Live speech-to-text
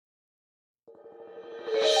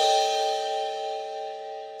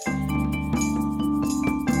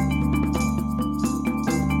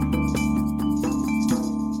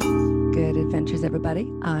Greetings,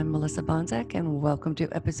 everybody. I'm Melissa Bonzak, and welcome to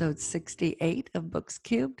episode 68 of Books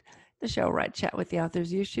Cubed, the show where I chat with the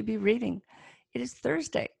authors you should be reading. It is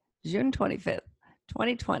Thursday, June 25th,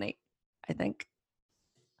 2020, I think.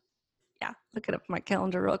 Yeah, look it up on my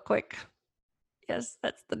calendar real quick. Yes,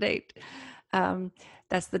 that's the date.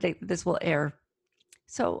 That's the date that this will air.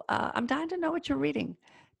 So I'm dying to know what you're reading.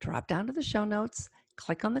 Drop down to the show notes,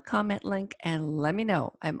 click on the comment link, and let me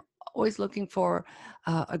know. I'm always looking for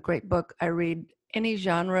a great book. I read any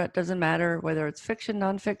genre, it doesn't matter whether it's fiction,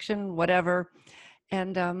 nonfiction, whatever.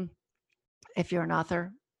 And if you're an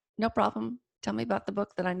author, no problem. Tell me about the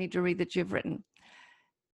book that I need to read that you've written.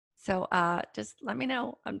 So just let me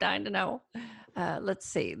know. I'm dying to know. Let's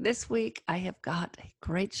see. This week, I have got a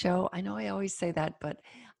great show. I know I always say that, but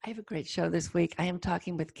I have a great show this week. I am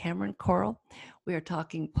talking with Cameron Corll. We are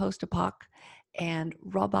talking post-apoc and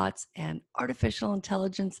robots and artificial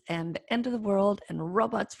intelligence and the end of the world and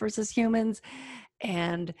robots versus humans.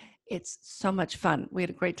 And it's so much fun. We had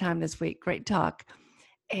a great time this week. Great talk.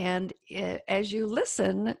 And as you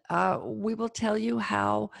listen, we will tell you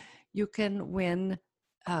how you can win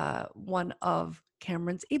one of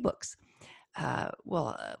Cameron's ebooks.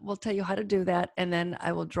 We'll tell you how to do that, and then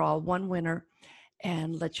I will draw one winner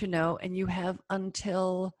and let you know. And you have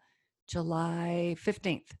until July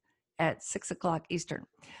 15th at 6 o'clock Eastern.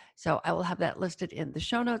 So I will have that listed in the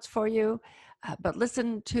show notes for you. But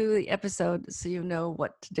listen to the episode so you know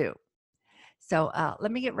what to do. So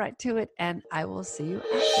let me get right to it, and I will see you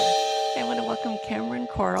after. I want to welcome Cameron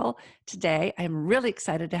Corll today. I'm really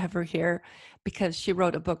excited to have her here because she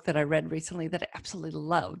wrote a book that I read recently that I absolutely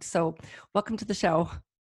loved. So welcome to the show.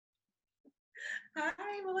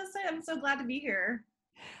 Hi, Melissa. I'm so glad to be here.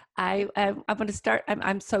 I'm going to start.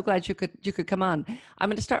 I'm so glad you could come on. I'm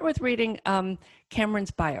going to start with reading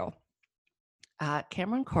Cameron's bio.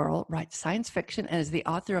 Cameron Corll writes science fiction and is the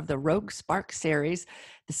author of the Rogue Spark series,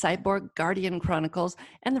 the Cyborg Guardian Chronicles,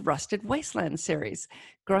 and the Rusted Wasteland series.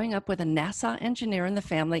 Growing up with a NASA engineer in the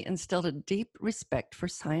family instilled a deep respect for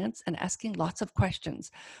science and asking lots of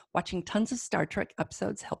questions. Watching tons of Star Trek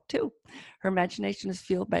episodes helped too. Her imagination is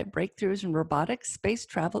fueled by breakthroughs in robotics, space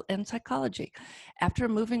travel, and psychology. After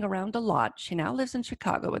moving around a lot, she now lives in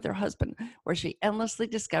Chicago with her husband, where she endlessly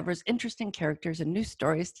discovers interesting characters and new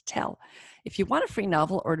stories to tell. If you want a free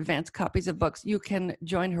novel or advanced copies of books, you can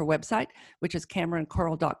join her website, which is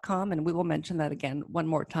CameronCorll.com, and we will mention that again one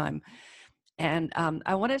more time. And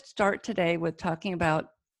I want to start today with talking about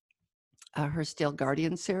her Steel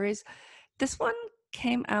Guardian series. This one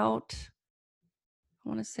came out, I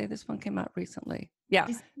want to say this one came out recently. Yeah,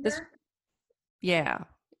 December?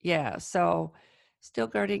 yeah. So Steel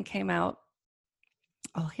Guardian came out,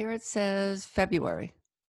 oh, here it says February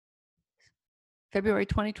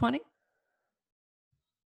 2020.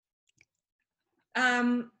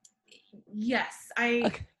 Yes.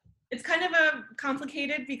 Okay. It's kind of a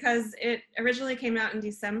complicated because it originally came out in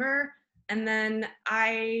December, and then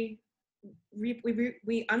we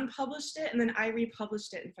unpublished it, and then I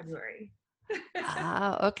republished it in February.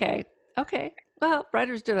 Okay. Well,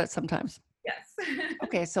 writers do that sometimes. Yes.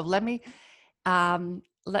 Okay, so let me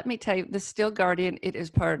tell you, the Steel Guardian, it is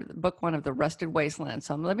part of book one of the Rusted Wasteland.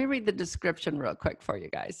 So let me read the description real quick for you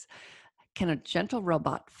guys. Can a gentle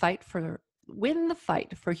robot win the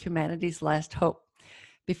fight for humanity's last hope?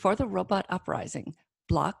 Before the robot uprising,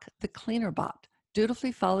 Block the cleaner bot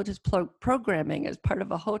dutifully followed his programming as part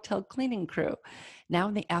of a hotel cleaning crew. Now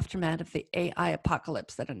in the aftermath of the AI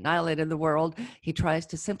apocalypse that annihilated the world, he tries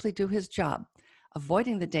to simply do his job,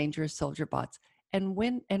 avoiding the dangerous soldier bots and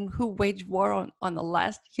who wage war on the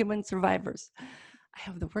last human survivors. I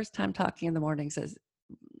have the worst time talking in the mornings, as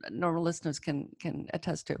normal listeners can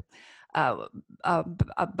attest to.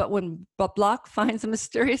 But when Block finds a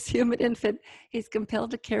mysterious human infant, he's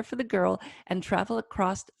compelled to care for the girl and travel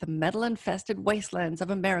across the metal-infested wastelands of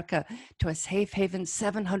America to a safe haven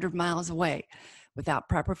 700 miles away. Without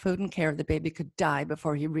proper food and care, the baby could die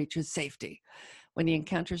before he reaches safety. When he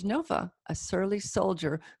encounters Nova, a surly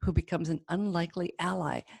soldier who becomes an unlikely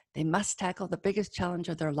ally, they must tackle the biggest challenge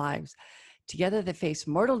of their lives. Together, they face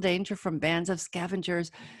mortal danger from bands of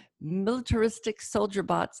scavengers, militaristic soldier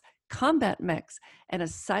bots, combat mechs, and a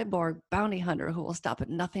cyborg bounty hunter who will stop at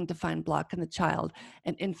nothing to find Block and the child,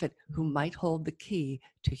 an infant who might hold the key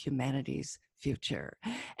to humanity's future.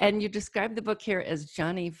 And you describe the book here as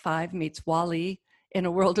Johnny Five meets Wall-E in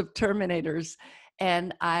a world of Terminators.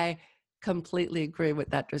 And I completely agree with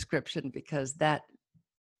that description because that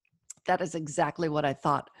is exactly what I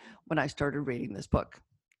thought when I started reading this book.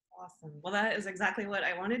 Awesome. Well, that is exactly what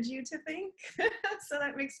I wanted you to think. So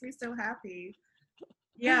that makes me so happy.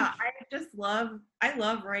 Yeah, I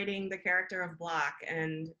love writing the character of Block,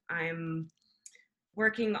 and I'm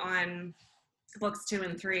working on books 2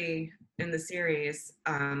 and 3 in the series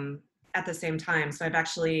at the same time. So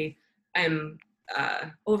I'm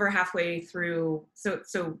over halfway through.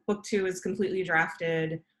 So book 2 is completely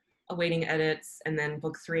drafted, awaiting edits, and then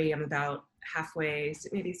book 3 I'm about halfway,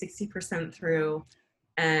 maybe 60% through.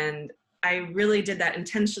 And I really did that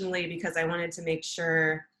intentionally because I wanted to make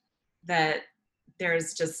sure that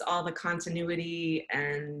there's just all the continuity,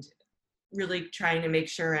 and really trying to make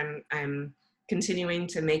sure I'm continuing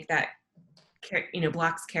to make that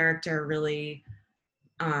Block's character really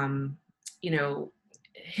you know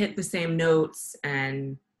hit the same notes,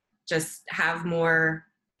 and just have more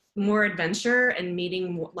adventure and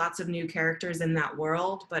meeting lots of new characters in that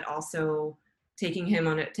world, but also taking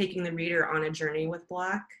the reader on a journey with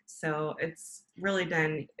Block. So it's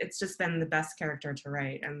just been the best character to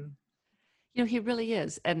write. And He really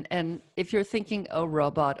is. And if you're thinking, oh,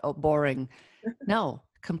 robot, oh, boring, no,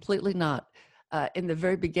 completely not. In the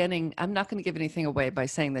very beginning, I'm not going to give anything away by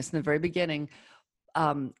saying this. In the very beginning,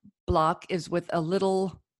 Block is with a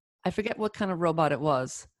little, I forget what kind of robot it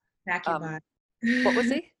was. Vacubot. What was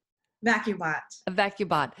he? Vacubot. A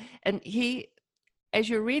Vacubot. And as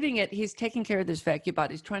you're reading it, he's taking care of this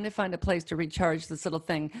Vacubot. He's trying to find a place to recharge this little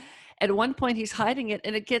thing. At one point, he's hiding it,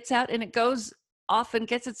 and it gets out, and it goes off and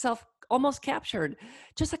gets itself almost captured,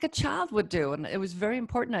 just like a child would do. And it was very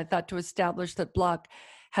important, I thought, to establish that Block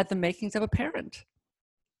had the makings of a parent.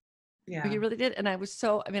 Yeah. He really did. And I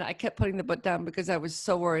kept putting the book down because I was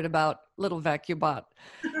so worried about little Vacubot.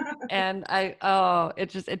 And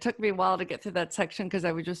it took me a while to get through that section because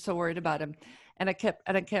I was just so worried about him. And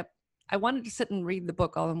I wanted to sit and read the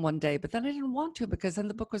book all in one day, but then I didn't want to, because then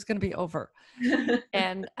the book was going to be over.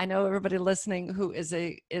 And I know everybody listening who is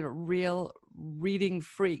a real reading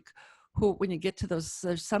freak, who, when you get to there's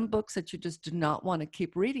some books that you just do not want to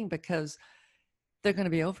keep reading because they're going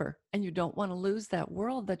to be over, and you don't want to lose that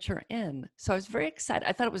world that you're in. So I was very excited.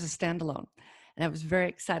 I thought it was a standalone, and I was very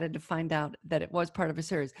excited to find out that it was part of a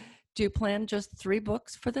series. Do you plan just 3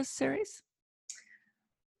 books for this series?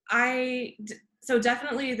 So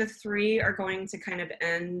definitely the 3 are going to kind of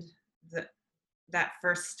end that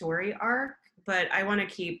first story arc, but I'm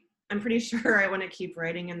pretty sure I want to keep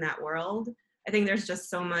writing in that world. I think there's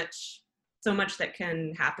just so much that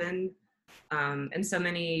can happen, and so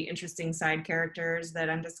many interesting side characters that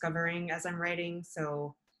I'm discovering as I'm writing.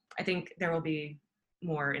 So I think there will be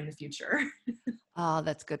more in the future. Oh,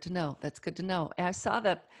 that's good to know. That's good to know. And I saw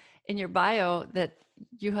that in your bio that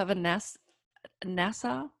you have a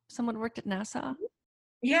NASA, someone worked at NASA?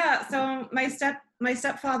 Yeah, so my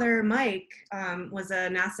stepfather, Mike, was a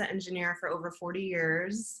NASA engineer for over 40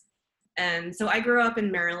 years. And so I grew up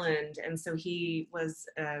in Maryland, and so he was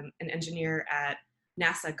an engineer at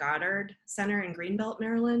NASA Goddard Center in Greenbelt,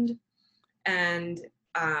 Maryland. And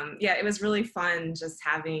it was really fun just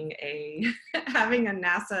having a having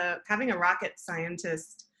a rocket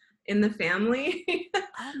scientist in the family.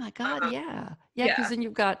 Oh my God, yeah. Yeah, Yeah. because then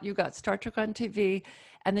you've got Star Trek on TV,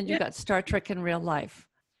 and then you've got Star Trek in real life.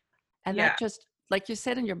 And Yeah. that just, like you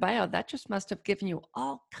said in your bio, that just must have given you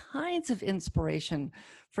all kinds of inspiration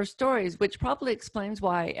for stories, which probably explains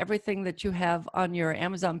why everything that you have on your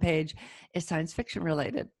Amazon page is science fiction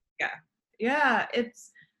related. Yeah.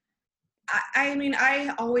 I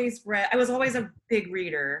was always a big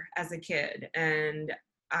reader as a kid, and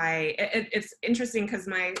it's interesting because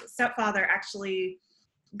my stepfather actually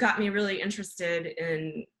got me really interested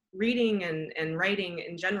in reading and writing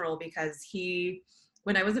in general, because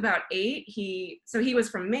when I was about 8, he was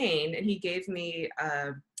from Maine, and he gave me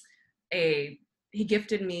he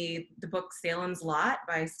gifted me the book Salem's Lot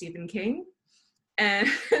by Stephen King. And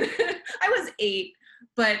I was 8,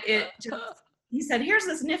 but he said, here's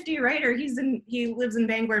this nifty writer. He lives in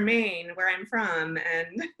Bangor, Maine, where I'm from.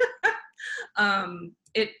 And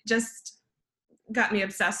it just got me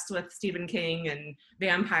obsessed with Stephen King and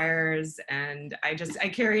vampires. And I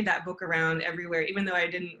carried that book around everywhere, even though I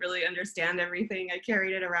didn't really understand everything. I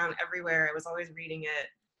carried it around everywhere. I was always reading it.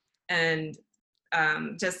 And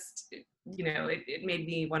it made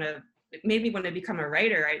me want to become a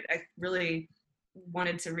writer. I really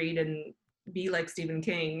wanted to read and be like Stephen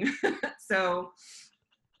King. So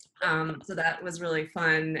that was really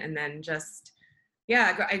fun. And then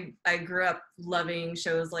I grew up loving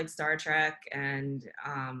shows like Star Trek, and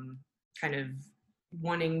kind of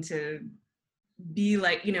wanting to be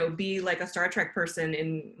like a Star Trek person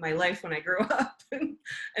in my life when I grew up,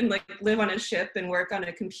 and like live on a ship and work on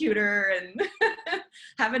a computer and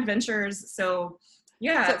have adventures. So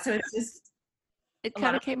it's just, it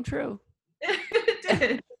kind of came true. It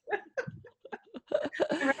did.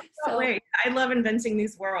 I love inventing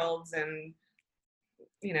these worlds, and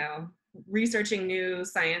researching new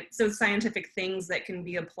scientific things that can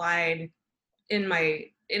be applied in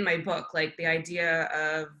my book, like the idea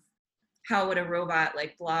of how would a robot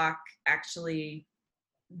like Block actually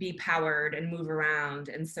be powered and move around.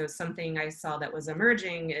 And so something I saw that was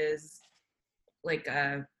emerging is like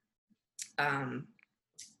a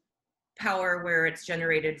power where it's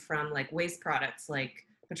generated from like waste products like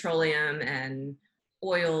petroleum and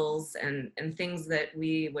oils and things that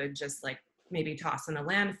we would just like maybe toss in a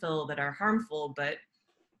landfill that are harmful, but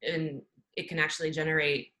it can actually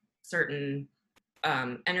generate certain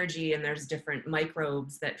energy, and there's different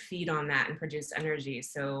microbes that feed on that and produce energy.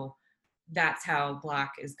 So that's how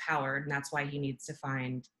Block is powered, and that's why he needs to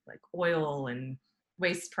find like oil and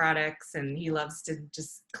waste products, and he loves to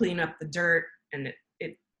just clean up the dirt, and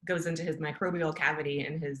it goes into his microbial cavity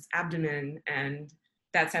in his abdomen, and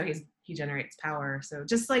that's how he generates power. So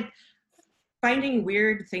just like finding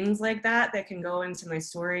weird things like that that can go into my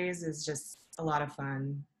stories is just a lot of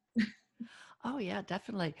fun. Oh yeah,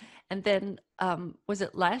 definitely. And then was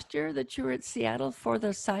it last year that you were at Seattle for the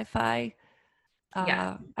sci-fi?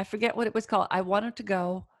 Yeah. I forget what it was called. I wanted to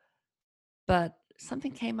go, but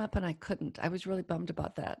something came up and I couldn't. I was really bummed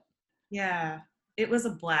about that. Yeah, it was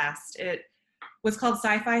a blast. It was called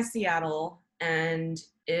Sci-Fi Seattle, and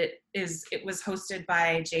it was hosted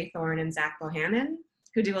by Jay Thorne and Zach Bohannon,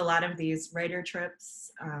 who do a lot of these writer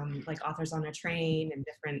trips, like Authors on a Train and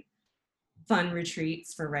different fun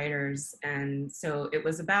retreats for writers. And so it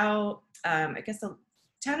was about, I guess,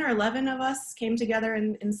 10 or 11 of us came together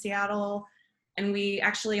in Seattle, and we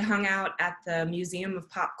actually hung out at the Museum of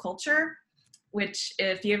Pop Culture, which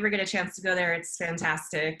if you ever get a chance to go there, it's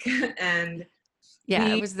fantastic. And Yeah,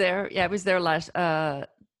 I was there. Yeah, I was there last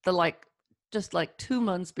just like 2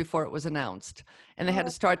 months before it was announced, and they had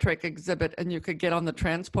a Star Trek exhibit, and you could get on the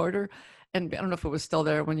transporter, and I don't know if it was still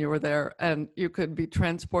there when you were there, and you could be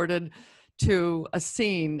transported to a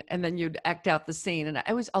scene, and then you'd act out the scene. And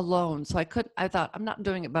I was alone, so I thought, I'm not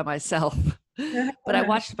doing it by myself. But I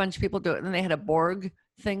watched a bunch of people do it, and they had a Borg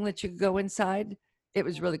thing that you could go inside. It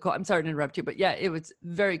was really cool. I'm sorry to interrupt you, but yeah, it was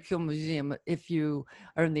very cool museum. If you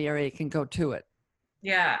are in the area, you can go to it.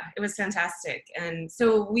 Yeah, it was fantastic. And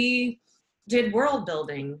so we did world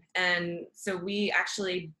building. And so we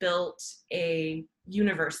actually built a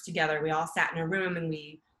universe together. We all sat in a room and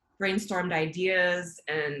we brainstormed ideas,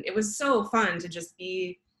 and it was so fun to just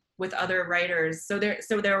be with other writers. So there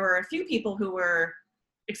were a few people who were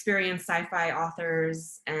experienced sci-fi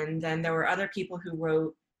authors, and then there were other people who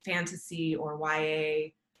wrote fantasy or YA.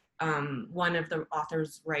 One of the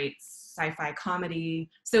authors writes sci-fi comedy.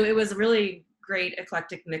 So it was a really great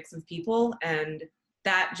eclectic mix of people, and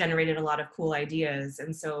that generated a lot of cool ideas.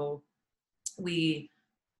 And so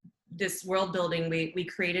this world building, we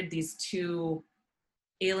created these two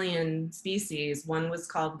alien species. One was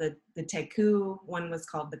called the Teku, one was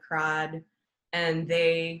called the Krad, and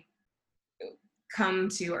they come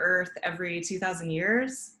to Earth every 2,000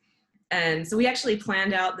 years. And so we actually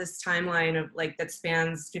planned out this timeline of like that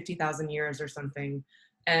spans 50,000 years or something.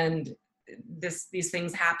 And these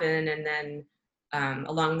things happen, and then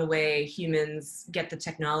along the way, humans get the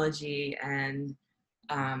technology and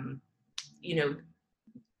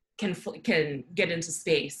can get into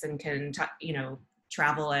space and can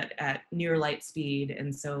travel at near light speed.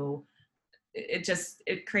 And so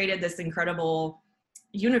it created this incredible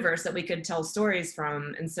universe that we could tell stories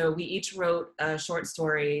from. And so we each wrote a short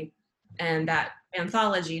story, and that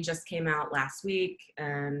anthology just came out last week,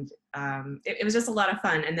 and it was just a lot of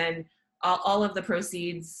fun. And then all of the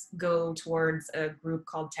proceeds go towards a group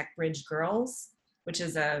called Tech Bridge Girls, which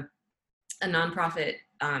is a nonprofit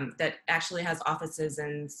that actually has offices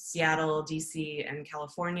in Seattle, DC, and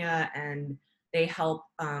California, and they help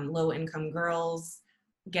low-income girls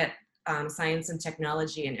get science and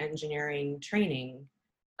technology and engineering training,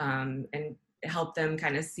 and help them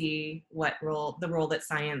kind of see the role that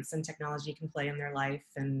science and technology can play in their life.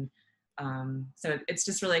 And so it's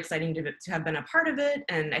just really exciting to have been a part of it.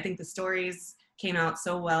 And I think the stories came out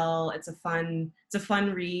so well. It's a fun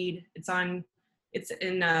read. It's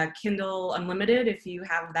in Kindle Unlimited if you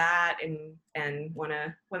have that and want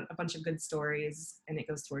a bunch of good stories, and it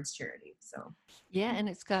goes towards charity. So yeah, and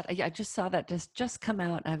it's got, I just saw that just come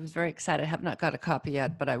out. I was very excited. I have not got a copy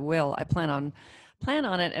yet, but I will. I plan on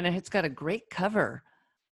it, and it's got a great cover.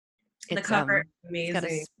 The cover is amazing. It's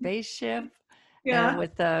got a spaceship. Yeah.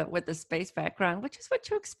 With the space background, which is what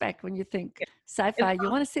you expect when you think sci-fi. You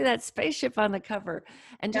want to see that spaceship on the cover.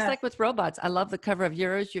 And just like with robots, I love the cover of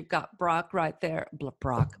yours. You've got Block right there.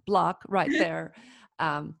 Block right there.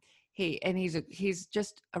 He's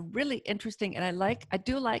just a really interesting, and I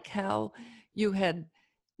do like how you had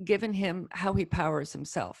given him how he powers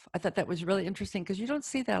himself. I thought that was really interesting because you don't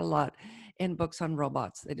see that a lot in books on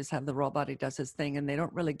robots. They just have the robot, he does his thing, and they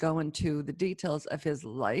don't really go into the details of his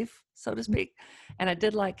life, so to speak. And I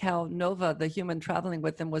did like how Nova, the human traveling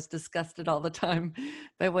with him, was disgusted all the time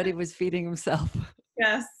by what he was feeding himself.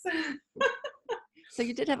 Yes. So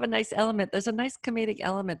you did have a nice element. There's a nice comedic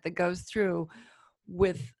element that goes through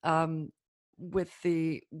with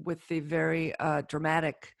the very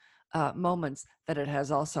dramatic moments that it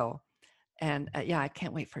has also. And yeah, I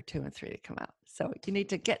can't wait for 2 and 3 to come out. So you need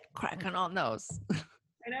to get cracking on those.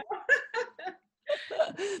 I know.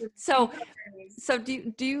 So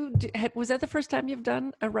was that the first time you've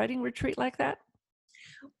done a writing retreat like that?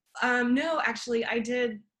 No, actually, I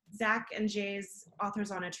did Zach and Jay's Authors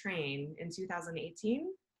on a Train in 2018.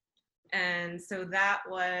 And so that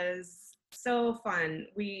was so fun.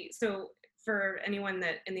 So for anyone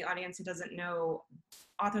that in the audience who doesn't know,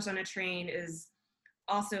 Authors on a Train is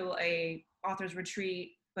also a authors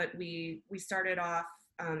retreat, but we started off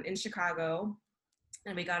in Chicago,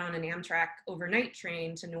 and we got on an Amtrak overnight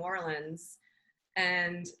train to New Orleans.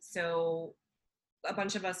 And so a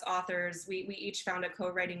bunch of us authors, we each found a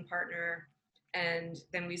co-writing partner, and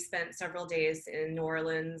then we spent several days in New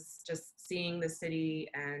Orleans just seeing the city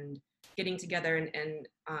and getting together and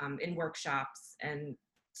in workshops and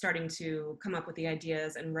starting to come up with the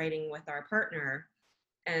ideas and writing with our partner.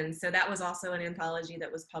 And so that was also an anthology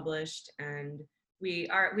that was published, and we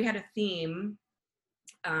had a theme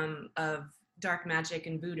of dark magic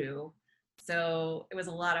and voodoo. So it was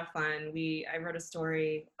a lot of fun. I wrote a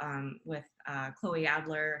story with Chloe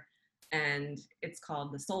Adler, and it's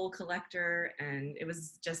called The Soul Collector, and it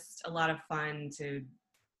was just a lot of fun to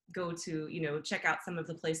go to, check out some of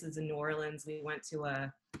the places in New Orleans. We went to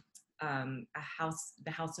a house,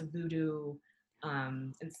 the House of Voodoo,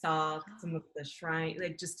 and saw some of the shrine,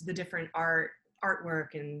 like just the different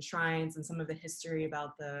artwork and shrines and some of the history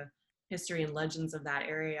about the history and legends of that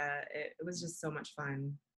area. It was just so much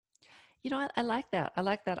fun. I like that. I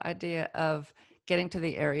like that idea of getting to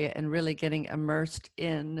the area and really getting immersed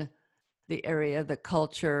in the area, the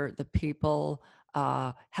culture, the people,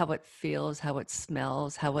 how it feels, how it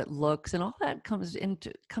smells, how it looks, and all that comes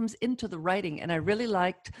into the writing. And I really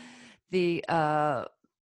liked the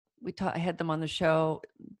I had them on the show.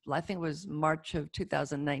 I think it was March of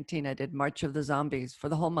 2019. I did March of the Zombies for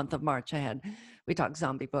the whole month of March. We talked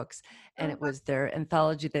zombie books, and it was their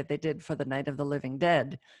anthology that they did for the Night of the Living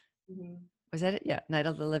Dead. Mm-hmm. Was that it? Yeah, Night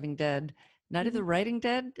of the Living Dead. Night of the Writing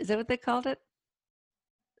Dead? Is that what they called it?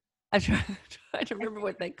 I'm trying to remember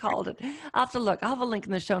what they called it. I'll have to look. I'll have a link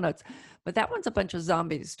in the show notes. But that one's a bunch of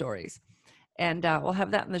zombie stories. And we'll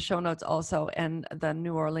have that in the show notes also, and the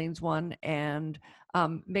New Orleans one, and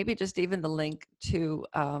maybe just even the link to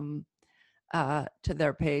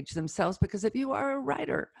their page themselves, because if you are a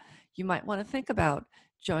writer, you might want to think about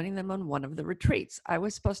joining them on one of the retreats. I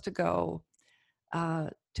was supposed to go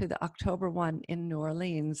to the October one in New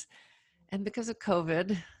Orleans, and because of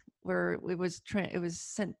COVID, it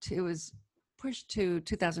was pushed to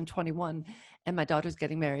 2021, and my daughter's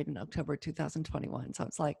getting married in October 2021. So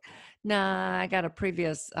it's like, nah, I got a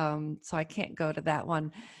previous, so I can't go to that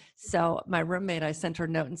one. So my roommate, I sent her a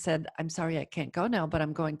note and said, I'm sorry, I can't go now, but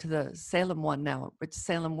I'm going to the Salem one now, which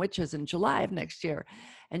Salem Witches in July of next year.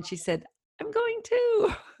 And she said, I'm going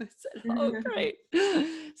too. I said, oh, great.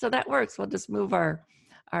 So that works. We'll just move our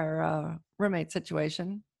roommate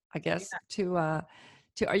situation, I guess, yeah,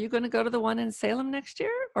 to, are you going to go to the one in Salem next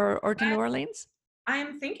year or to New Orleans?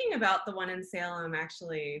 I'm thinking about the one in Salem,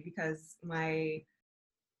 actually, because my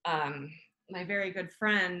very good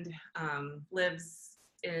friend lives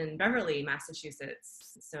in Beverly,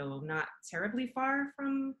 Massachusetts, so not terribly far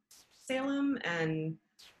from Salem, and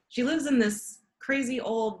she lives in this crazy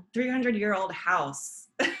old 300-year-old house.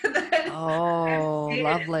 Oh,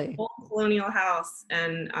 lovely. Old colonial house,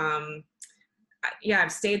 and yeah,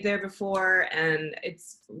 I've stayed there before, and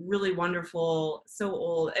it's really wonderful. So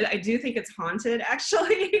old. I do think it's haunted,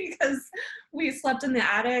 actually, because we slept in the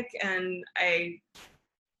attic, and I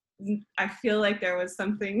feel like there was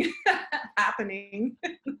something happening.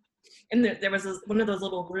 And there was one of those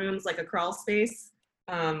little rooms, like a crawl space,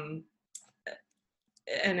 and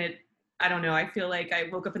I don't know, I feel like I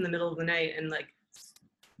woke up in the middle of the night and like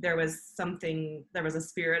there was a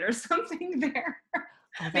spirit or something there.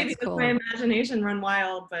 Oh, maybe cool. my imagination run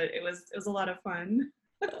wild, but it was a lot of fun.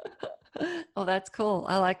 Oh, that's cool.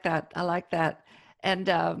 I like that. And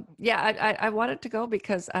yeah, I wanted to go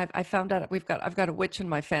because I found out I've got a witch in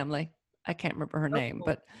my family. I can't remember her name, cool.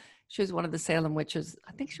 But she was one of the Salem witches.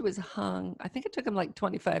 I think she was hung. I think it took him like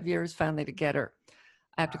 25 years finally to get her.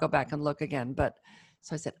 I have to go back and look again, but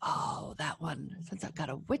So I said, oh, that one, since I've got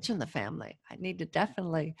a witch in the family, I need to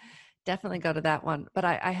definitely go to that one. But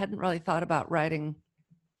I hadn't really thought about writing,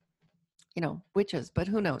 witches, but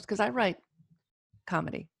who knows? Because I write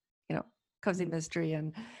comedy, cozy mystery,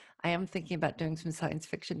 and I am thinking about doing some science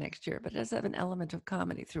fiction next year, but it does have an element of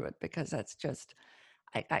comedy through it because that's just,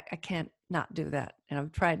 I can't not do that. And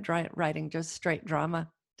I've tried writing just straight drama.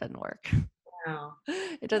 Doesn't work. Wow.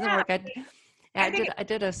 It doesn't Yeah, work. I think I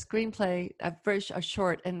did a screenplay, a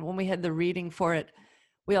short, and when we had the reading for it,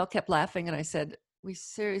 we all kept laughing, and I said, we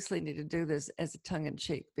seriously need to do this as a tongue in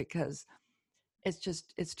cheek because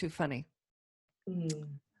it's too funny.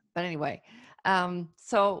 But anyway,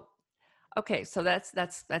 so okay, so that's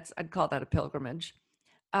I'd call that a pilgrimage.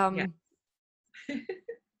 yeah.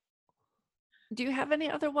 Do you have any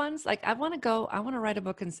other ones? Like I want to write a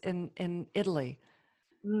book in Italy.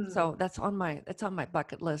 So that's on my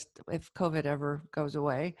bucket list if COVID ever goes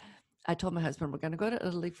away. I told my husband we're going to go to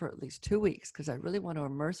Italy for at least 2 weeks because I really want to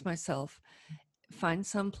immerse myself, find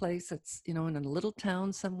some place that's, in a little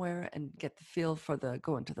town somewhere and get the feel for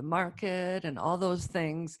going to the market and all those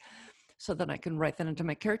things so that I can write that into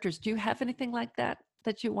my characters. Do you have anything like that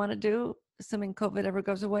you want to do, assuming COVID ever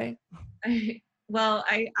goes away? Well,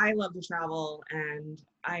 I love to travel, and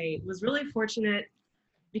I was really fortunate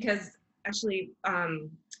because actually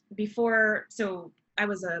before, so I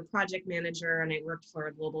was a project manager and I worked for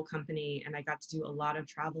a global company, and I got to do a lot of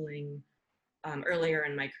traveling earlier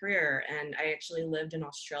in my career. And I actually lived in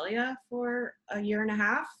Australia for a year and a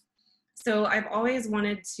half. So I've always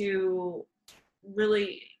wanted to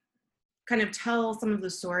really kind of tell some of the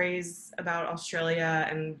stories about Australia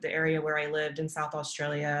and the area where I lived in South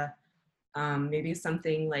Australia. Maybe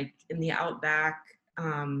something like in the outback.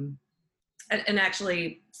 And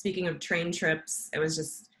actually, speaking of train trips, I was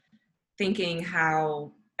just thinking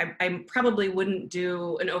how I probably wouldn't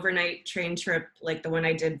do an overnight train trip like the one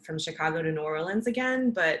I did from Chicago to New Orleans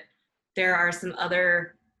again, but there are some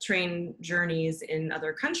other train journeys in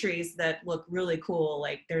other countries that look really cool.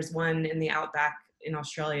 Like there's one in the outback in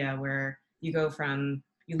Australia where you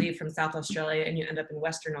leave from South Australia and you end up in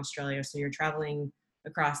Western Australia. So you're traveling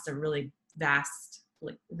across a really vast,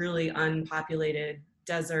 like really unpopulated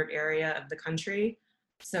desert area of the country.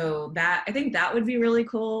 So I think that would be really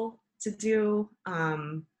cool to do.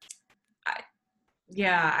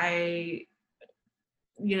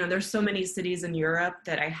 There's so many cities in Europe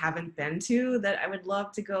that I haven't been to that I would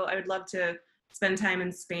love to go. I would love to spend time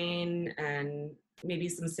in Spain and maybe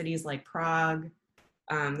some cities like Prague.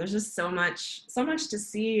 There's just so much to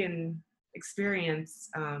see and experience.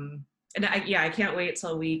 And I can't wait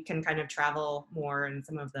till we can kind of travel more in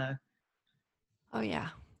some of the. Oh yeah.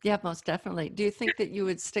 Yeah, most definitely. Do you think that you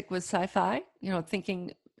would stick with sci-fi?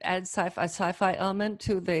 Thinking add sci-fi element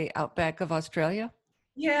to the outback of Australia?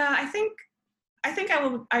 Yeah, I think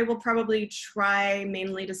I will probably try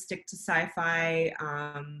mainly to stick to sci-fi.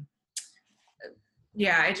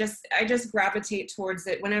 Yeah, I just gravitate towards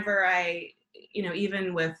it whenever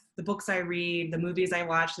even with the books I read, the movies I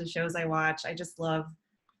watch, the shows I watch, I just love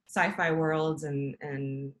sci-fi worlds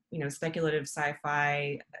and speculative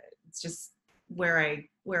sci-fi. It's just where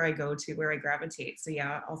I go to, where I gravitate. So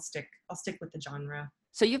yeah, I'll stick with the genre.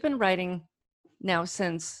 So you've been writing now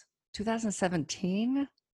since 2017?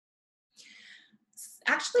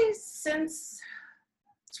 Actually, since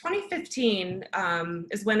 2015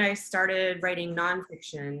 is when I started writing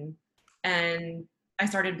nonfiction, and I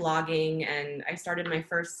started blogging, and I started my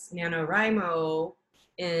first NaNoWriMo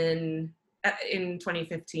in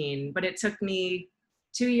 2015. But it took me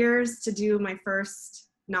 2 years to do my first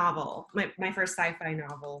novel, my first sci-fi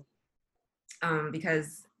novel,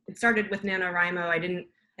 because it started with NaNoWriMo.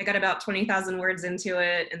 I got about 20,000 words into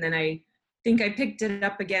it, and then I think I picked it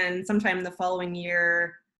up again sometime the following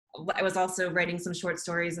year. I was also writing some short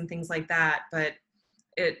stories and things like that, but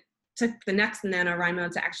it took the next NaNoWriMo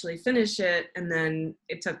to actually finish it, and then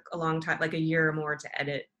it took a long time, like a year or more, to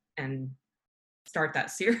edit and start that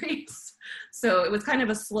series. So it was kind of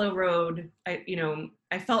a slow road.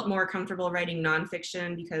 I felt more comfortable writing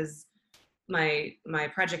nonfiction because my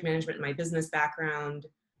project management, my business background,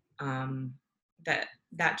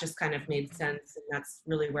 that just kind of made sense, and that's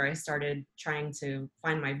really where I started trying to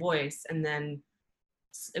find my voice. And then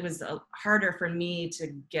it was harder for me to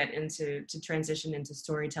get into to transition into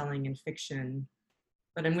storytelling and fiction,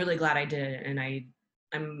 but I'm really glad I did. And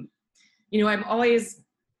I'm always,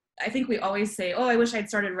 I think we always say, oh, I wish I'd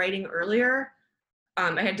started writing earlier.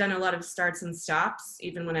 I had done a lot of starts and stops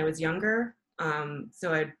even when I was younger.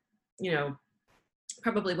 So I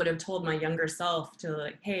probably would have told my younger self to,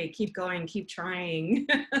 like, hey, keep going, keep trying.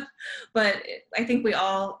 But I think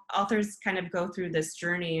authors kind of go through this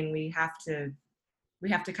journey, and we have to we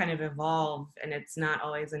have to kind of evolve, and it's not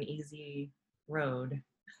always an easy road.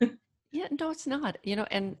 Yeah, no, it's not,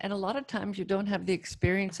 and a lot of times you don't have the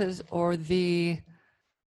experiences or the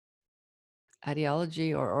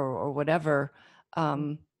ideology or whatever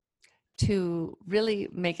to really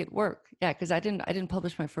make it work. Yeah, because I didn't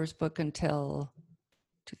publish my first book until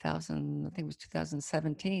 2000, I think it was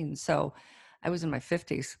 2017. So I was in my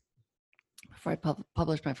 50s before I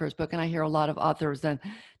published my first book. And I hear a lot of authors then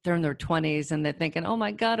they're in their 20s and they're thinking, oh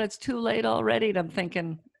my God, it's too late already. And I'm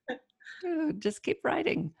thinking, dude, just keep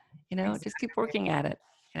writing, Exactly. just keep working at it.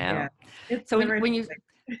 Yeah, it's So never when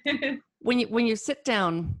you sit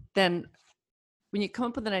down, then when you come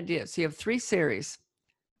up with an idea, so you have 3 series,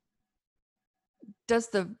 does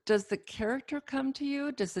the character come to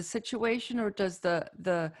you? Does the situation, or does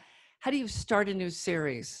the how do you start a new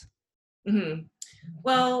series? Mm-hmm.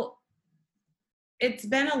 Well, it's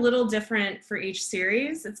been a little different for each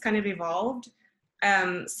series. It's kind of evolved.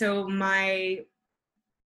 So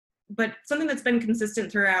but something that's been consistent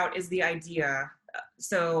throughout is the idea.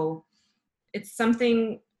 So it's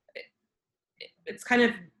something, it's kind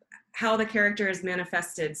of how the character is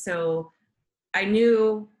manifested. So I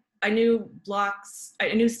knew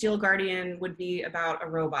Steel Guardian would be about a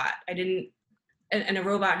robot. And a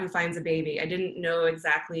robot who finds a baby. I didn't know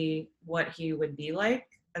exactly what he would be like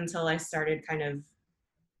until I started kind of,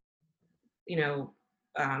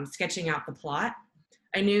 sketching out the plot.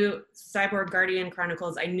 I knew Cyborg Guardian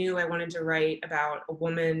Chronicles, I knew I wanted to write about a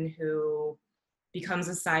woman who becomes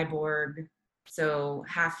a cyborg, so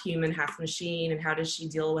half human, half machine, and how does she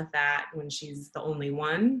deal with that when she's the only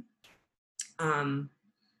one. And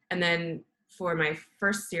then for my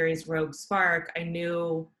first series, Rogue Spark, I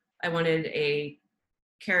knew I wanted a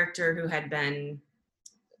character who had been,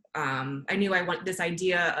 I knew I want this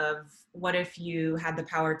idea of what if you had the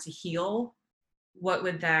power to heal? What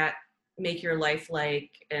would that make your life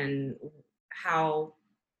like? And how,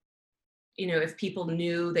 if people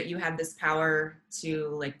knew that you had this power to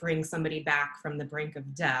like bring somebody back from the brink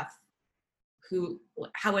of death,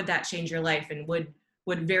 how would that change your life? And would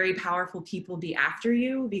very powerful people be after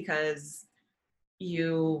you because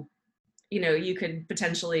you could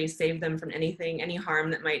potentially save them from any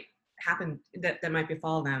harm that might happen, that might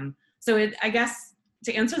befall them? So I guess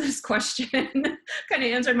to answer this question, kind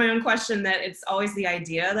of answered my own question, that it's always the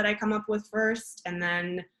idea that I come up with first. And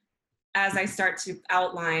then as I start to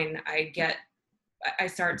outline, I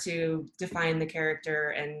start to define the character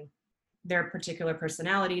and their particular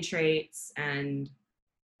personality traits. And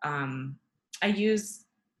one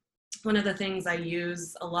of the things I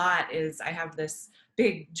use a lot is I have this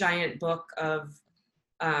big giant book of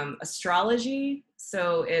astrology.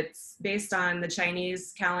 So it's based on the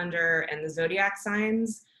Chinese calendar and the zodiac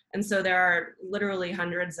signs. And so there are literally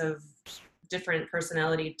hundreds of different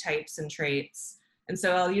personality types and traits. And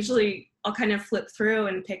so I'll kind of flip through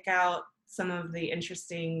and pick out some of the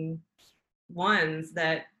interesting ones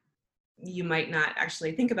that you might not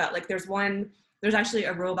actually think about. Like there's actually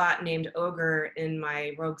a robot named Ogre in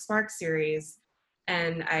my Rogue Spark series.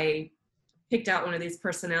 And I picked out one of these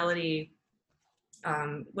personality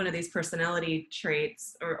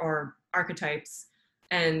traits or archetypes,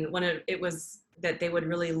 and it was that they would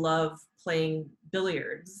really love playing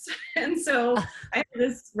billiards. And so I had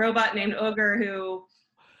this robot named Ogre who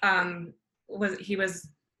was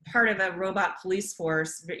part of a robot police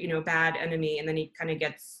force, bad enemy, and then he kind of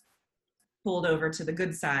gets pulled over to the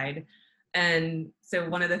good side. And so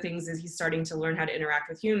one of the things is he's starting to learn how to interact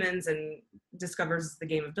with humans and discovers the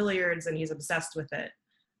game of billiards, and he's obsessed with it.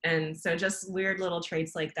 And so just weird little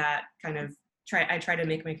traits like that I try to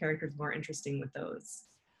make my characters more interesting with those.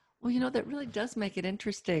 Well, that really does make it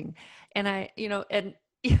interesting. And I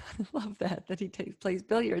love that he plays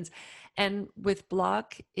billiards. And with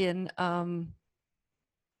Block in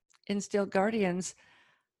Steel Guardians,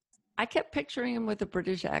 I kept picturing him with a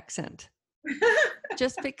British accent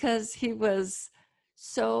just because he was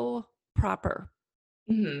so proper.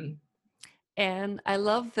 Mm-hmm. And I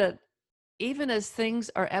love that even as things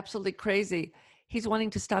are absolutely crazy, he's wanting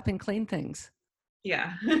to stop and clean things.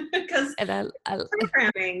 Yeah, because I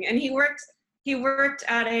programming, and he worked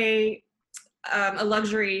at a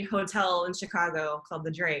luxury hotel in Chicago called the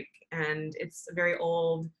Drake, and it's a very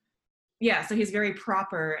old. Yeah, so he's very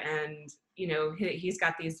proper, and he's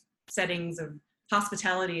got these settings of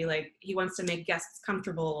hospitality, like he wants to make guests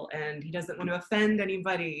comfortable, and he doesn't want to offend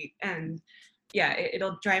anybody, and yeah,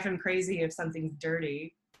 it'll drive him crazy if something's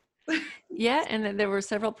dirty. Yeah, and then there were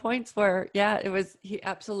several points where, he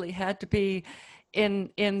absolutely had to be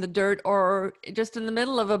in the dirt or just in the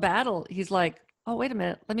middle of a battle. He's like, oh, wait a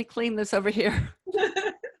minute, let me clean this over here.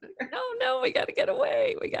 No, we got to get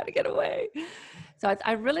away. So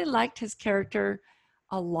I really liked his character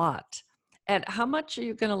a lot. And how much are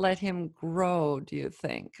you going to let him grow, do you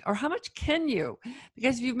think? Or how much can you?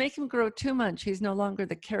 Because if you make him grow too much, he's no longer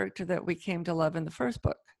the character that we came to love in the first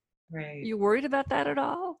book. Right. You worried about that at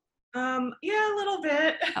all? Yeah, a little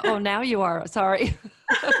bit. Oh, now you are. Sorry.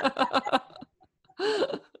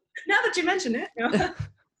 Now that you mention it.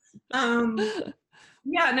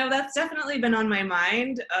 Yeah, no, that's definitely been on my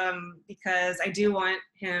mind, because I do want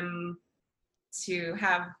him to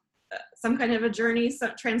have some kind of a journey,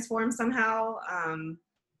 transform somehow.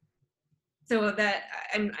 So that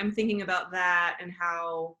I'm thinking about that, and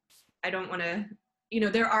how I don't want to,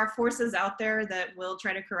 there are forces out there that will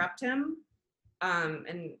try to corrupt him,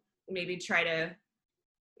 and maybe try to,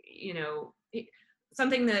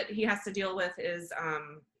 something that he has to deal with is,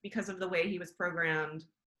 because of the way he was programmed,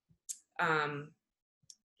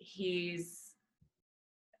 he's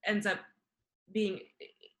ends up being,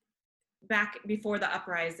 back before the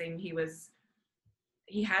uprising,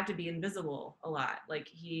 he had to be invisible a lot. Like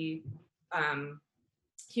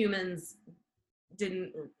humans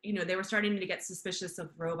didn't, they were starting to get suspicious of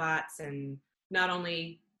robots, and not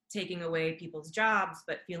only taking away people's jobs,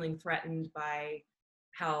 but feeling threatened by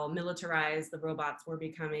how militarized the robots were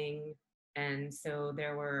becoming. And so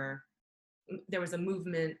there was a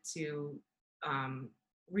movement to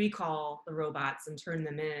recall the robots and turn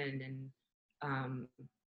them in. And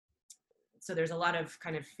so there's a lot of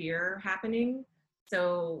kind of fear happening.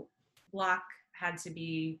 So Block had to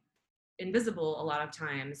be invisible a lot of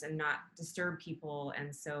times and not disturb people.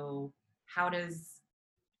 And so how does,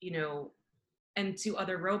 and to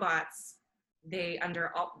other robots, they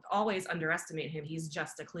always underestimate him. He's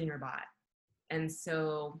just a cleaner bot. And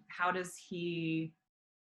so how does he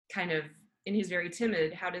kind of, and he's very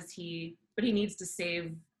timid, but he needs to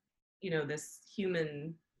save, this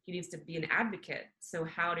human, he needs to be an advocate. So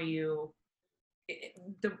how do you,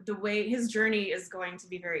 the way his journey is going to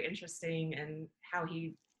be very interesting, and how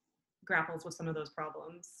he grapples with some of those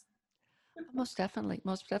problems. Most definitely.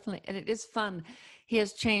 And it is fun. He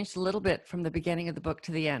has changed a little bit from the beginning of the book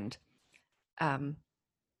to the end.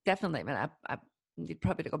 Definitely. I mean, I need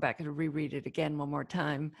probably to go back and reread it again one more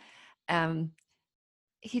time.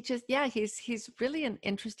 He's really an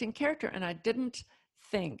interesting character. And I didn't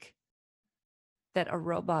think that a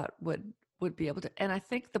robot would be able to. And I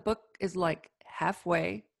think the book is like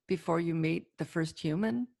halfway before you meet the first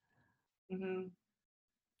human. Mm-hmm.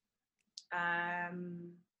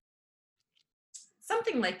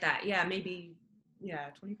 Something like that. Yeah, maybe.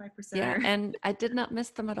 Yeah, 25%. Yeah, and I did not miss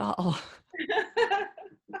them at all.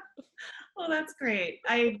 Well, that's great.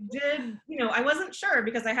 I did, I wasn't sure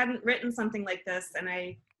because I hadn't written something like this, and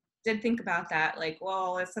I did think about that. Like,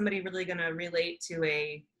 well, is somebody really going to relate to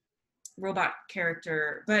a robot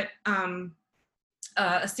character? But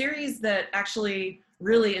a series that actually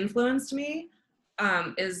really influenced me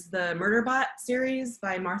is the Murderbot series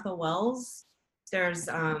by Martha Wells. There's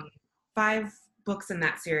 5 books in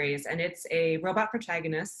that series, and it's a robot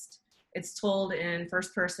protagonist. It's told in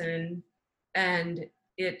first person, and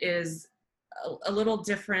it is a little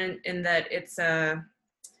different in that it's a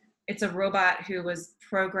robot who was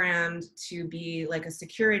programmed to be like a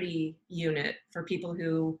security unit for people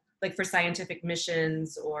who, like, for scientific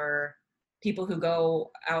missions or people who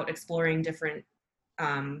go out exploring different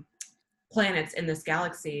planets in this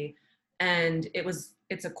galaxy. And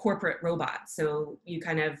it's a corporate robot. So you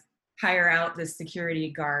kind of hire out this security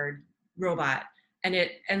guard robot, and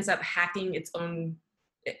it ends up hacking its own,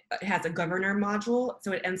 it has a governor module.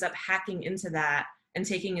 So it ends up hacking into that and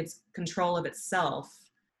taking its control of itself.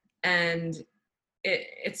 And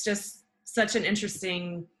it's just such an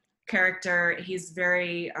interesting character. He's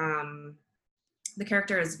very, the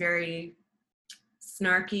character is very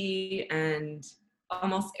snarky and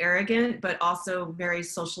almost arrogant, but also very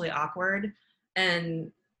socially awkward.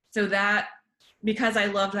 And so that, because I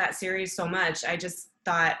loved that series so much, I just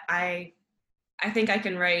thought, I think I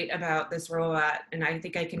can write about this robot, and I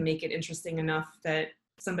think I can make it interesting enough that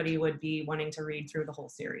somebody would be wanting to read through the whole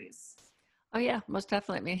series. Oh yeah, most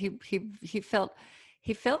definitely. I mean, he felt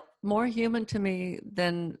more human to me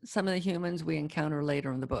than some of the humans we encounter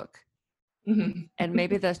later in the book. Mm-hmm. And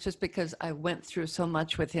maybe that's just because I went through so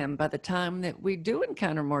much with him by the time that we do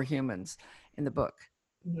encounter more humans in the book.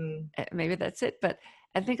 Mm-hmm. Maybe that's it. But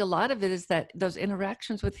I think a lot of it is that those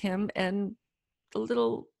interactions with him and the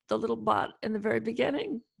little bot in the very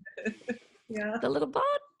beginning. Yeah. The little bot.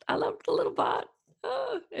 I loved the little bot.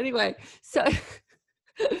 Anyway, so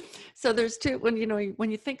there's two, when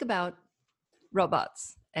you think about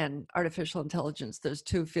robots and artificial intelligence, there's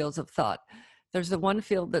 2 fields of thought. There's the one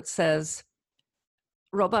field that says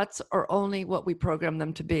robots are only what we program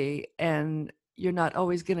them to be, and you're not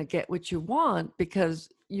always going to get what you want because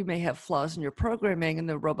you may have flaws in your programming and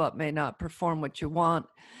the robot may not perform what you want.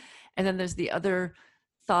 And then there's the other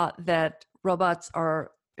thought that robots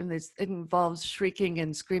are, and it involves shrieking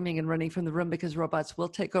and screaming and running from the room because robots will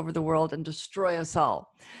take over the world and destroy us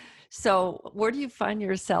all. So where do you find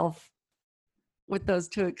yourself with those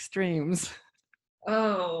two extremes?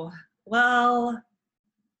 Oh, well,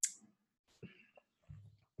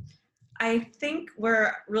 I think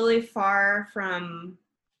we're really far from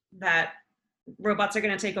that robots are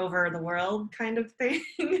going to take over the world kind of thing.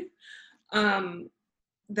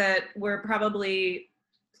 That we're probably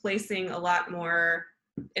placing a lot more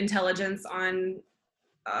intelligence on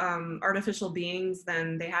artificial beings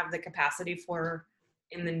than they have the capacity for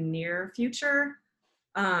in the near future.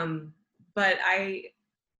 But I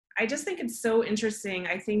just think it's so interesting.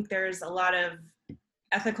 I think there's a lot of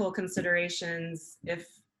ethical considerations if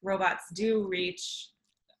robots do reach,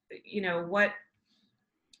 you know,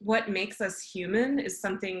 what makes us human is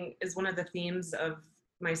one of the themes of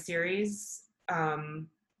my series,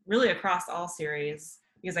 really across all series,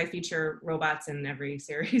 because I feature robots in every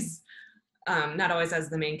series, not always as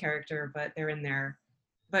the main character, but they're in there.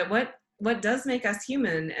 But what does make us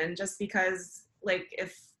human? And just because, like,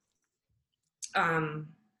 if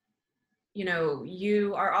you know,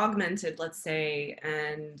 you are augmented, let's say,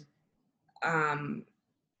 and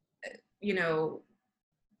you know,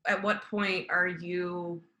 at what point are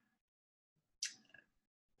you,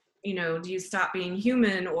 you know, do you stop being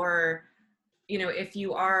human? Or, you know, if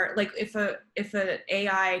you are, like, if a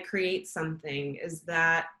AI creates something, is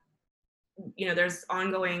that, you know, there's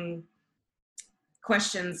ongoing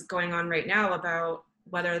questions going on right now about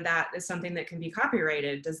whether that is something that can be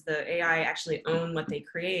copyrighted. Does the AI actually own what they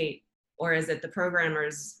create, or is it the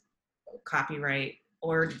programmer's copyright?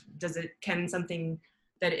 Or can something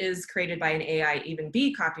that is created by an AI even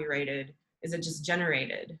be copyrighted? Is it just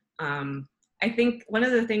generated? I think one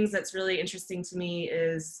of the things that's really interesting to me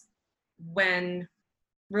is when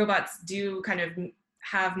robots do kind of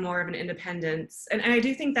have more of an independence, and I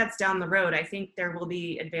do think that's down the road. I think there will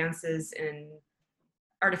be advances in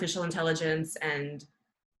artificial intelligence, and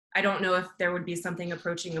I don't know if there would be something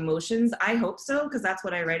approaching emotions. I hope so, because that's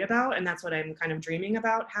what I write about, and that's what I'm kind of dreaming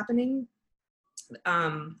about happening.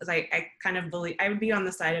 Because I kind of believe I would be on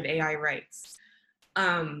the side of AI rights.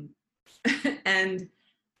 And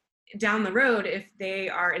down the road, if they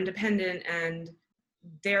are independent and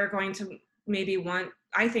they're going to maybe want,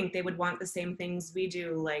 I think they would want the same things we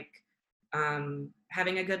do, like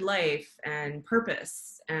having a good life and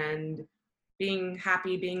purpose and being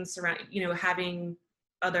happy, being surrounded, you know, having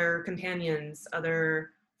other companions, other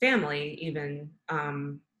family even.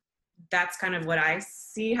 That's kind of what I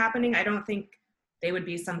see happening. I don't think they would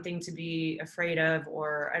be something to be afraid of,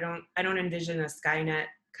 or I don't envision a Skynet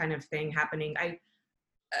kind of thing happening. I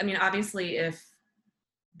mean, obviously, if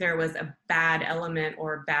there was a bad element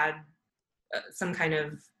or bad, some kind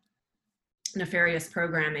of nefarious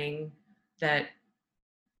programming that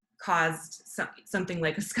caused something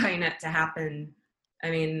like a Skynet to happen,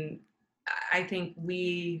 I mean, I think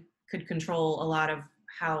we could control a lot of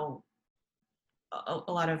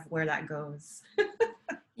where that goes.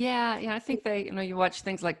 Yeah, I think you know, you watch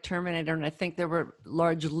things like Terminator, and I think there were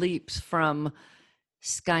large leaps from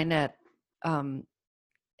Skynet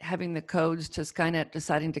having the codes to Skynet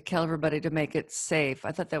deciding to kill everybody to make it safe.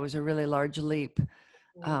 I thought that was a really large leap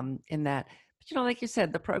in that. But, you know, like you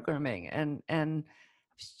said, the programming, and I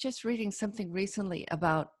was just reading something recently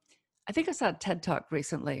about, I think I saw a TED Talk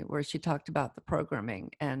recently where she talked about the programming,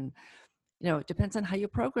 and, you know, it depends on how you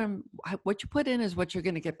program. What you put in is what you're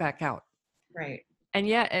going to get back out. Right. And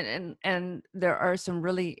yeah, and there are some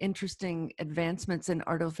really interesting advancements in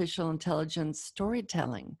artificial intelligence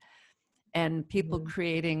storytelling, and people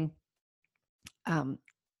creating,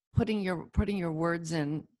 putting your words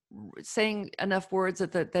in, saying enough words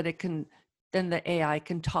that it can, then the AI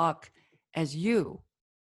can talk as you,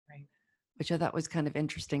 Right. which I thought was kind of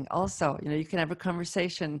interesting. Also, you know, you can have a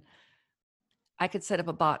conversation. I could set up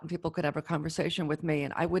a bot and people could have a conversation with me,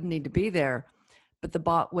 and I wouldn't need to be there, but the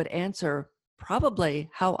bot would answer probably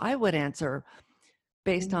how I would answer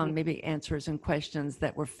based on maybe answers and questions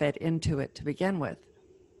that were fed into it to begin with.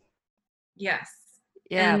 Yes.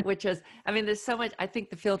 Yeah, which is, I mean, there's so much. I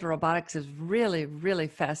think the field of robotics is really, really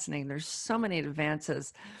fascinating. There's so many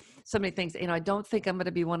advances, so many things. You know, I don't think I'm going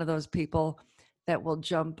to be one of those people that will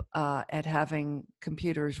jump at having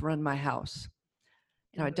computers run my house.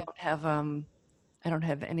 You know, I don't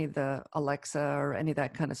have any of the Alexa or any of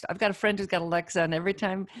that kind of stuff. I've got a friend who's got Alexa, and every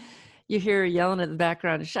time you hear her yelling in the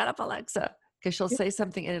background, "Shut up, Alexa," because she'll say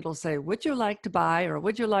something and it'll say, "Would you like to buy?" or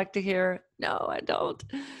 "Would you like to hear?" No, I don't.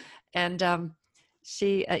 And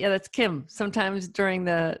Yeah, that's Kim. Sometimes during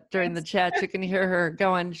the chat, you can hear her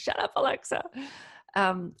going, "Shut up, Alexa."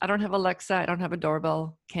 I don't have Alexa. I don't have a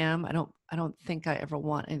doorbell cam. I don't think I ever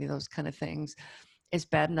want any of those kind of things. It's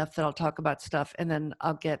bad enough that I'll talk about stuff and then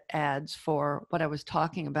I'll get ads for what I was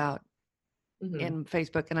talking about Mm-hmm. in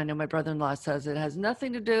Facebook. And I know my brother-in-law says it has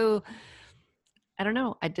nothing to do. I don't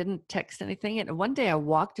know. I didn't text anything. And one day I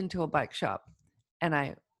walked into a bike shop and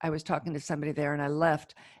I was talking to somebody there and I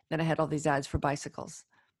left. Then I had all these ads for bicycles.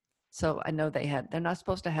 So I know they're not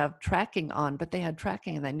supposed to have tracking on, but they had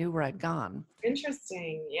tracking and they knew where I'd gone.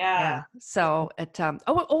 Interesting. Yeah. Yeah. So I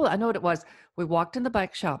know what it was. We walked in the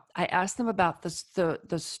bike shop. I asked them about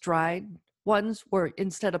the stride ones where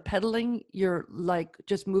instead of pedaling, you're like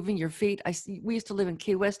just moving your feet. We used to live in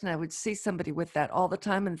Key West and I would see somebody with that all the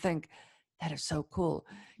time and think, that is so cool.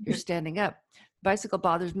 You're standing up. Bicycle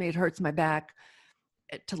bothers me. It hurts my back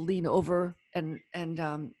to lean over. And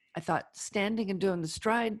I thought standing and doing the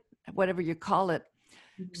stride, whatever you call it.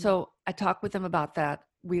 Mhm. So I talked with them about that.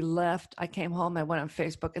 We left. I came home. I went on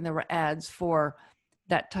Facebook, and there were ads for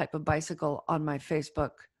that type of bicycle on my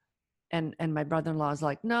Facebook. And my brother-in-law is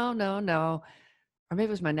like, no, no, no. Or maybe it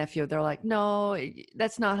was my nephew. They're like, no,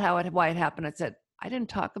 that's not why it happened. I said, I didn't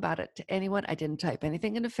talk about it to anyone. I didn't type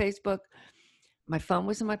anything into Facebook. My phone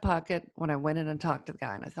was in my pocket when I went in and talked to the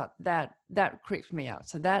guy, and I thought that creeps me out.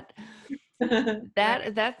 So that Right.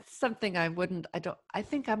 that that's something I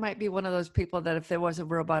think I might be one of those people that if there was a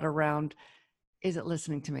robot around, is it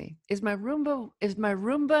listening to me? Is my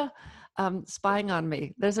Roomba spying on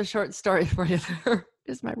me? There's a short story for you there.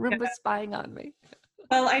 Is my Roomba spying on me?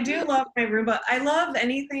 Well, I do love my Roomba. I love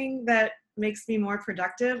anything that makes me more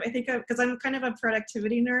productive. I think because I'm kind of a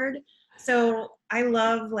productivity nerd, so I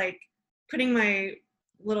love like putting my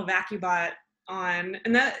little VacuBot on,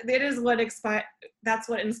 and that's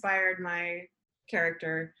what inspired my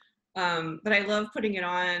character. But I love putting it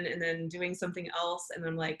on and then doing something else, and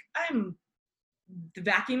I'm like, the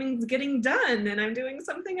vacuuming's getting done, and I'm doing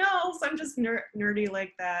something else. I'm just nerdy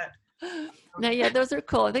like that. Now, yeah, those are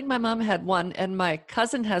cool. I think my mom had one, and my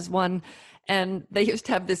cousin has one, and they used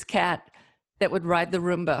to have this cat that would ride the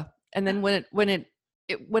Roomba, and then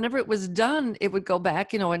whenever it was done, it would go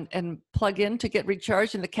back, and plug in to get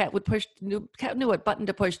recharged, and the cat knew what button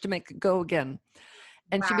to push to make it go again.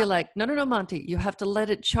 And she'd Wow. be like, no, no, no, Monty, you have to let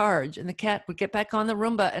it charge. And the cat would get back on the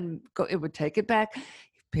Roomba and go, it would take it back.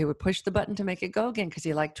 He would push the button to make it go again because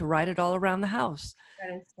he liked to ride it all around the house.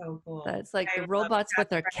 That is so cool. That's like I the love robots with cats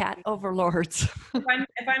their cat riding. overlords.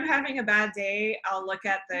 If I'm having a bad day, I'll look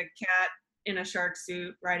at the cat in a shark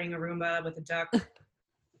suit riding a Roomba with a duck. It's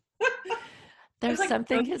There's like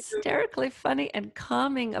something hysterically funny and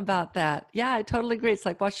calming about that. Yeah, I totally agree. It's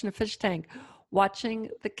like watching a fish tank, watching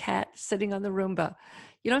the cat sitting on the Roomba.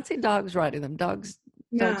 You don't see dogs riding them. Dogs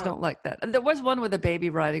no, don't like that. And there was one with a baby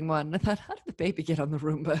riding one. I thought, how did the baby get on the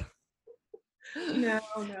Roomba? no.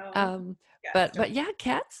 Um, Yes, but yeah,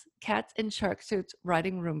 cats in shark suits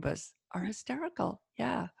riding Roombas are hysterical.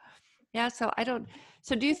 Yeah. Yeah. So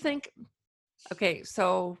do you think, okay,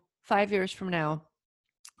 so 5 years from now,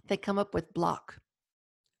 they come up with Block.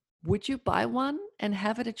 Would you buy one and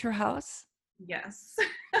have it at your house? yes.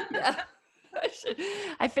 Yeah.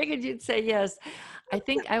 I figured you'd say yes. I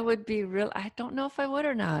think I would be I don't know if I would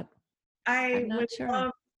or not. I'm I would not sure.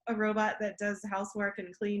 love a robot that does housework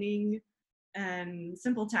and cleaning and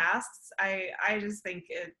simple tasks. I just think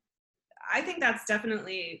I think that's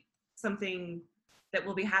definitely something that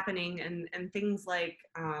will be happening, and things like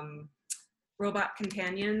robot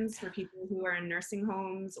companions for people who are in nursing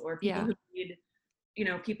homes or people Yeah. who need,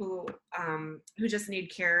 people who just need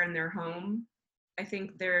care in their home. I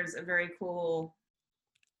think there's a very cool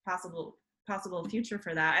possible possible future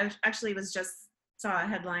for that. I actually was just saw a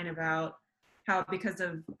headline about how because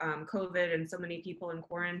of COVID and so many people in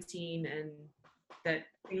quarantine, and that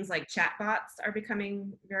things like chatbots are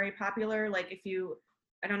becoming very popular. Like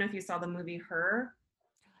I don't know if you saw the movie Her,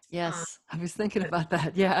 um, Yes. I was thinking but about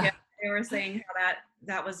that. yeah, Yeah. they were saying how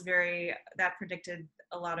that predicted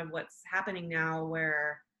a lot of what's happening now,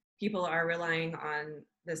 where people are relying on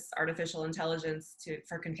this artificial intelligence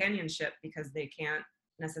for companionship because they can't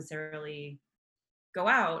necessarily go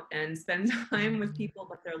out and spend time with people,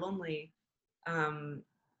 but they're lonely. Um,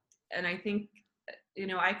 and I think,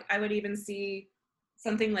 I would even see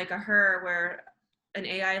something like a Her where an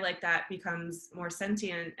AI like that becomes more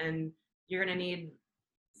sentient, and you're going to need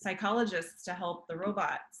psychologists to help the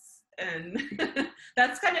robots. And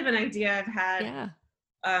that's kind of an idea I've had Yeah.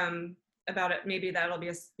 about it. Maybe that'll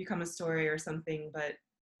become a story or something. But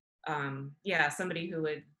yeah, somebody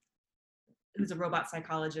who's a robot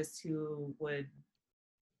psychologist who would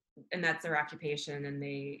and that's their occupation. And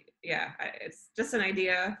it's just an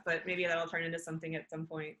idea, but maybe that'll turn into something at some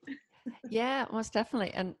point. Yeah, most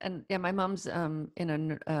definitely. And yeah, my mom's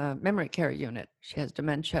in a memory care unit. She has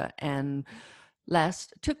dementia, and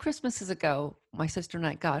last 2 Christmases ago, my sister and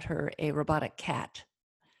I got her a robotic cat.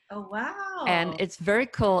 Oh, And wow. it's very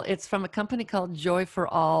cool. It's from a company called Joy for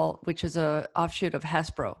All, which is a offshoot of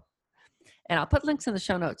Hasbro. And I'll put links in the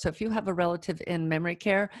show notes. So if you have a relative in memory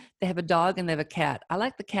care, they have a dog and they have a cat. I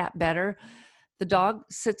like the cat better. The dog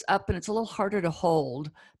sits up and it's a little harder to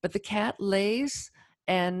hold, but the cat lays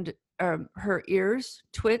and her ears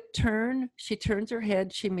turn. She turns her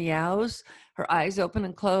head, she meows, her eyes open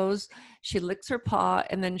and close. She licks her paw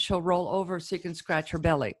and then she'll roll over so you can scratch her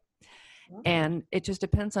belly. And it just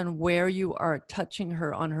depends on where you are touching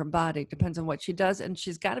her on her body, depends on what she does. And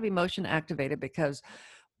she's got to be motion activated, because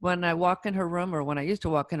when I walk in her room, or when I used to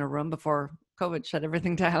walk in her room before COVID shut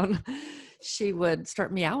everything down, she would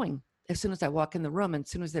start meowing as soon as I walk in the room and as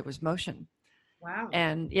soon as there was motion. Wow.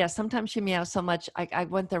 And yeah, sometimes she meows so much. I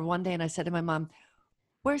went there one day and I said to my mom,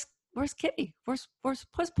 where's Kitty? Where's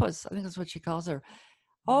Puss Puss? I think that's what she calls her.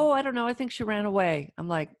 Oh, I don't know. I think she ran away. I'm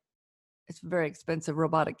like, it's a very expensive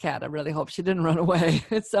robotic cat. I really hope she didn't run away.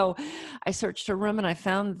 So I searched her room and I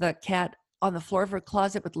found the cat on the floor of her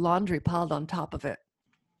closet with laundry piled on top of it.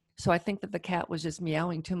 So I think that the cat was just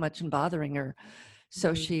meowing too much and bothering her.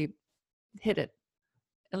 So she hid it.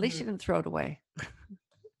 At least she didn't throw it away.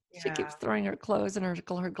 She keeps throwing her clothes and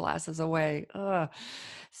her glasses away. Ugh.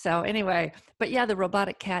 So anyway, but yeah, the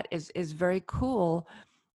robotic cat is very cool,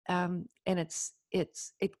 and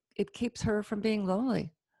it keeps her from being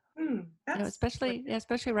lonely. That's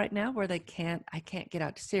Especially right now where I can't get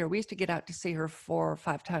out to see her. We used to get out to see her 4 or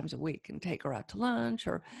 5 times a week and take her out to lunch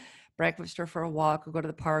or breakfast or for a walk or go to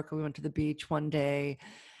the park. Or we went to the beach one day,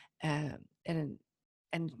 and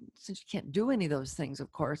since you can't do any of those things,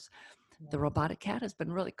 of course, the robotic cat has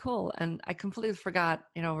been really cool. And I completely forgot,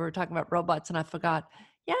 we were talking about robots and I forgot,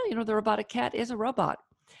 the robotic cat is a robot.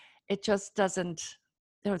 It just doesn't,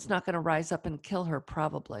 it's not going to rise up and kill her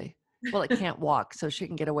probably. Well, it can't walk, so she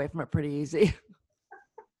can get away from it pretty easy.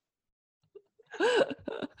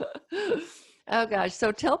 Oh gosh.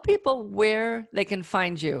 So tell people where they can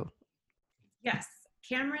find you. Yes.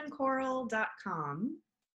 CameronCoral.com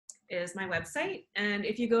is my website. And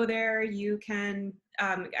if you go there, you can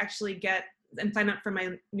actually get and sign up for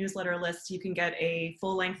my newsletter list. You can get a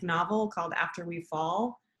full-length novel called After We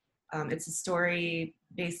Fall. It's a story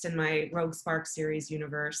based in my Rogue Spark series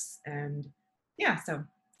universe. And so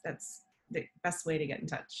that's the best way to get in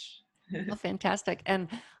touch. Oh, fantastic. And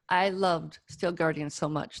I loved Steel Guardian so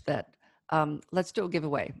much that let's do a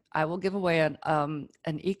giveaway. I will give away an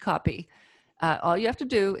e-copy. All you have to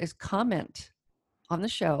do is comment on the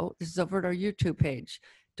show. This is over at our YouTube page.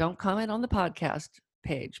 Don't comment on the podcast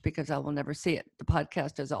page because I will never see it. The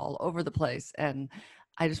podcast is all over the place and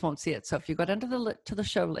I just won't see it. So if you go down to the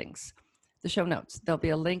show links, the show notes, there'll be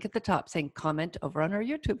a link at the top saying comment over on our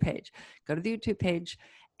YouTube page. Go to the YouTube page,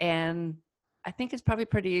 and I think it's probably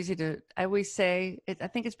pretty easy to, I always say, I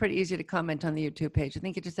think it's pretty easy to comment on the YouTube page. I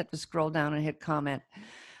think you just have to scroll down and hit comment.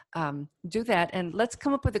 Do that, and let's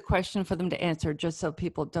come up with a question for them to answer just so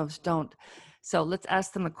people don't. So let's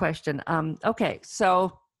ask them a question. Okay,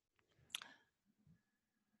 so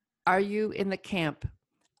are you in the camp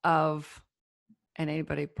of, and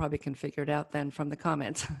anybody probably can figure it out then from the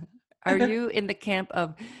comments, are you in the camp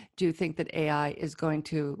of, do you think that AI is going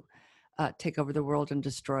to take over the world and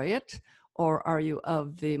destroy it? Or are you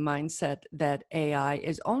of the mindset that AI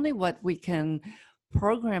is only what we can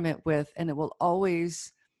program it with and it will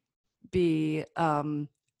always be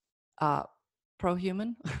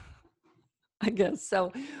pro-human? I guess.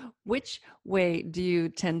 So which way do you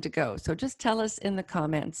tend to go? So just tell us in the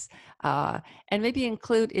comments, and maybe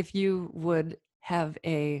include if you would have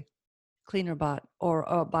a cleaner bot or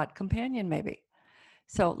a bot companion maybe.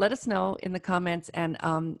 So let us know in the comments, and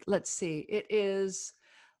let's see,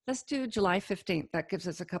 let's do July 15th. That gives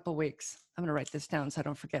us a couple weeks. I'm going to write this down so I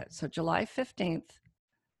don't forget. So July 15th,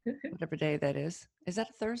 whatever day that is. Is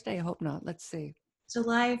that a Thursday? I hope not. Let's see.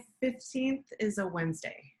 July 15th is a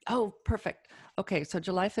Wednesday. Oh, perfect. Okay, so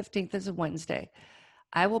July 15th is a Wednesday.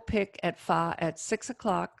 I will pick at 6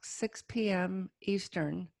 o'clock, 6 p.m.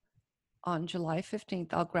 Eastern on July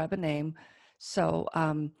 15th. I'll grab a name. So,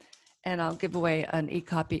 and I'll give away an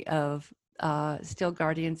e-copy of Steel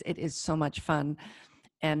Guardians. It is so much fun.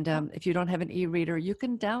 And if you don't have an e-reader, you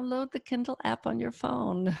can download the Kindle app on your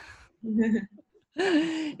phone.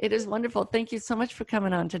 It is wonderful. Thank you so much for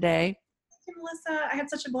coming on today. Thank you, Melissa. I had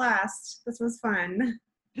such a blast. This was fun.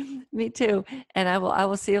 Me too. And I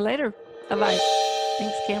will see you later. Bye-bye.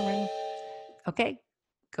 Thanks, Cameron. Okay.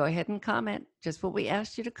 go ahead and comment just what we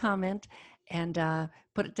asked you to comment, and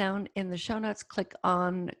put it down in the show notes. Click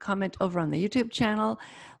on comment over on the YouTube channel,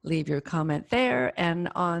 leave your comment there, and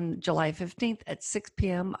on July 15th at 6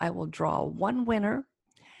 p.m. I will draw one winner,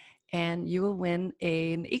 and you will win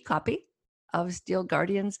an e-copy of Steel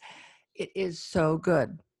Guardians. It is so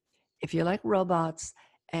good. If you like robots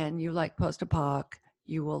and you like post-apoc,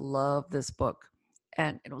 you will love this book.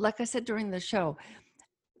 And like I said during the show,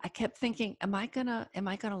 I kept thinking, am I gonna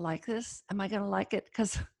like this? Am I gonna like it?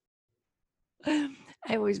 Because I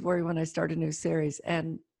always worry when I start a new series,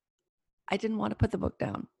 and I didn't want to put the book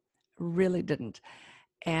down. Really didn't.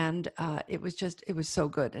 And it was so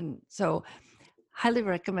good. And so highly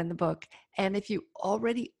recommend the book. And if you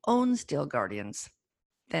already own Steel Guardians,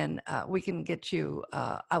 then we can get you,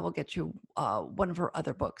 I will get you one of her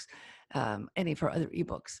other books, any of her other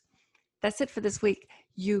ebooks. That's it for this week.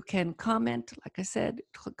 You can comment, like I said,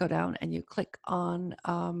 go down and you click on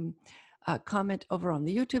comment over on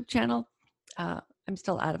the YouTube channel. I'm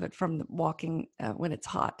still out of it from walking when it's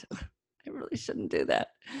hot. I really shouldn't do that.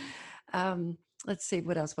 Let's see,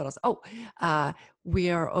 what else? Oh,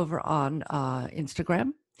 we are over on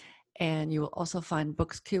Instagram, and you will also find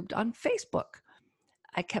Books Cubed on Facebook.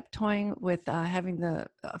 I kept toying with having the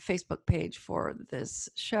Facebook page for this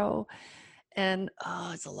show, and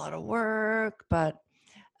it's a lot of work, but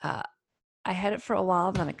I had it for a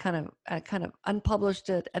while, then I kind of unpublished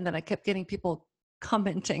it, and then I kept getting people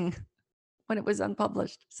commenting when it was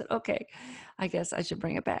unpublished. I said, okay, I guess I should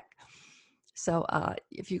bring it back. So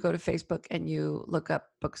if you go to Facebook and you look up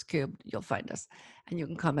Books Cubed, you'll find us, and you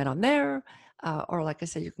can comment on there, or like I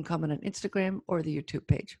said, you can comment on Instagram or the YouTube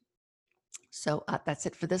page. So that's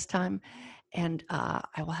it for this time, and I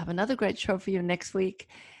will have another great show for you next week.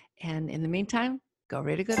 And in the meantime, go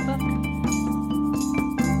read a good book.